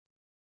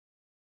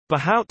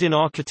Bahoutdin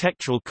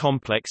Architectural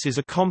Complex is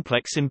a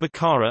complex in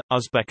Bukhara,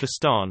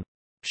 Uzbekistan.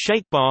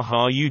 Sheikh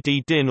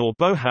Bahoutdin or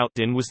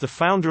Bahoutdin was the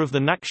founder of the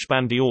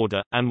Naqshbandi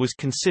order, and was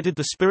considered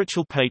the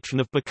spiritual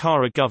patron of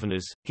Bukhara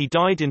governors. He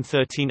died in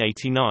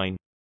 1389.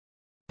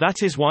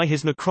 That is why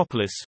his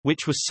necropolis,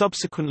 which was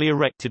subsequently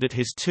erected at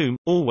his tomb,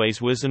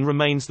 always was and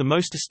remains the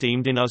most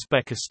esteemed in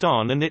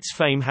Uzbekistan, and its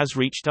fame has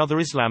reached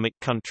other Islamic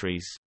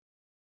countries.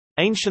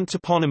 Ancient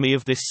toponymy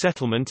of this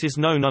settlement is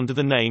known under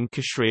the name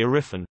Kashri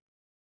Arifan.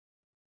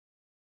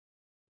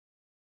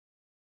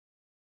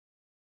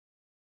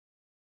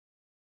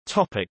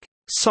 Topic: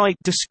 Site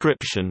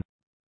description.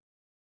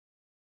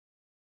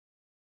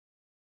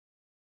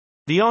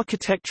 The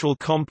architectural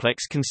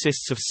complex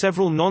consists of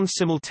several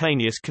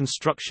non-simultaneous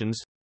constructions.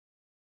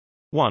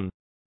 1.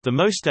 The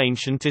most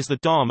ancient is the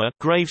Dharma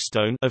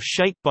gravestone of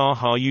Sheikh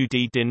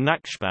Bahoutdin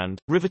Naqshband,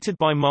 riveted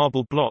by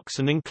marble blocks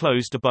and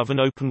enclosed above an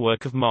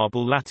openwork of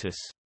marble lattice.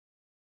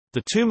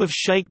 The tomb of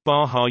Sheikh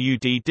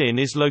Bahoutdin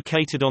is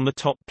located on the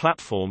top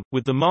platform,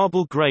 with the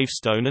marble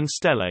gravestone and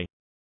stele.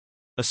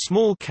 A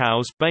small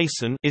cow's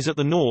basin is at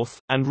the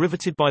north, and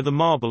riveted by the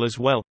marble as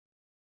well.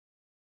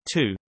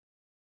 2.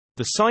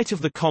 The site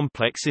of the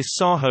complex is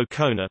Saho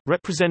Kona,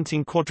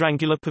 representing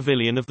quadrangular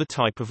pavilion of the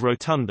type of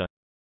rotunda.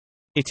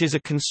 It is a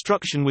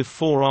construction with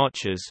 4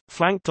 arches,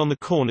 flanked on the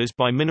corners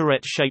by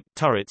minaret-shaped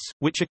turrets,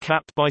 which are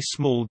capped by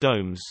small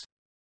domes.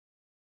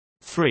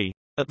 3.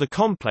 At the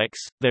complex,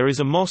 there is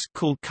a mosque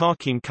called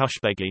Karkim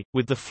Kushbegi,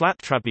 with the flat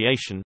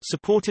trabeation,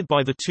 supported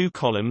by the 2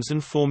 columns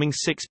and forming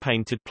 6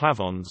 painted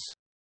plavons.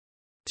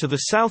 To the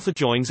south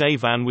adjoins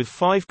Avan with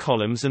 5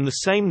 columns and the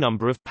same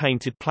number of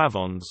painted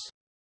plavons.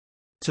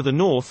 To the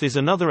north is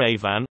another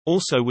Avan,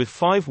 also with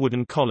 5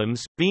 wooden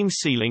columns, beam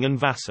ceiling and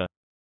vasa.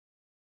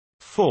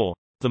 4.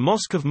 The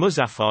Mosque of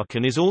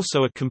Muzaffarkhan is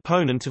also a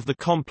component of the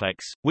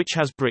complex, which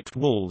has bricked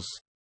walls.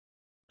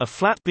 A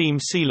flat beam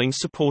ceiling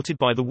supported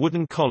by the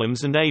wooden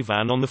columns and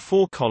Avan on the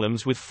 4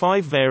 columns with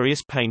 5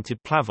 various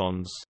painted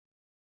plavons.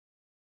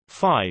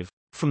 5.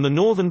 From the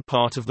northern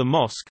part of the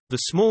mosque, the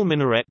small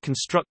minaret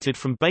constructed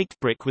from baked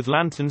brick with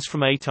lanterns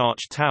from 8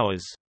 arched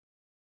towers.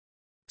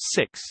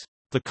 6.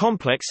 The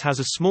complex has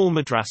a small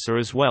madrasa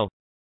as well.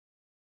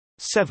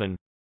 7.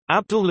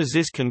 Abdul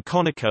Aziz Khan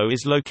Koniko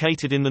is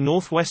located in the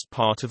northwest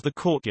part of the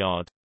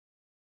courtyard.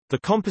 The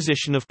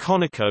composition of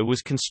Koniko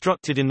was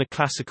constructed in the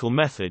classical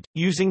method,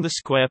 using the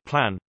square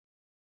plan.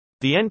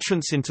 The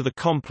entrance into the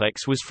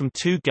complex was from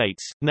 2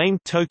 gates,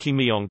 named Toki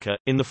Mionka,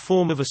 in the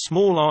form of a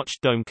small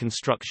arched dome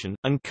construction,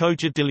 and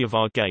Koja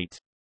Dilyavar Gate.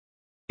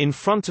 In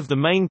front of the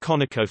main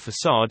Koniko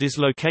facade is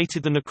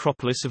located the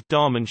necropolis of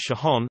Darman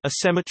Shahan, a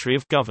cemetery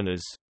of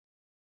governors.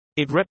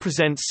 It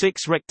represents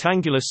 6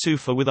 rectangular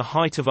sufa with a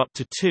height of up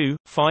to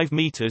 2.5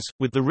 meters,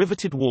 with the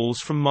riveted walls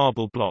from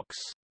marble blocks.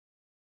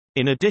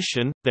 In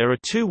addition, there are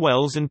 2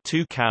 wells and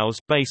 2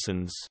 cows'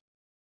 basins.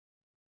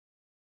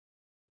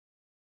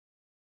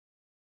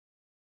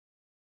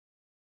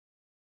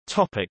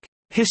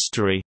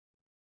 History.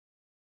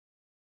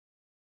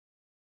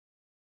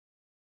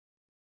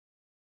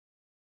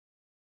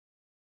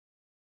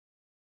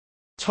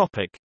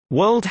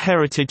 World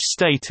Heritage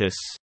status.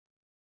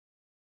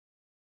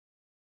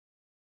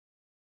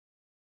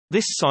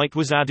 This site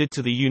was added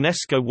to the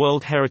UNESCO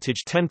World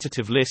Heritage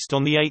tentative list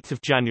on 8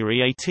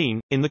 January 18,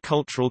 in the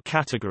cultural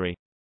category.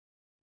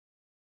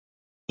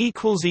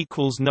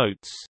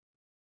 Notes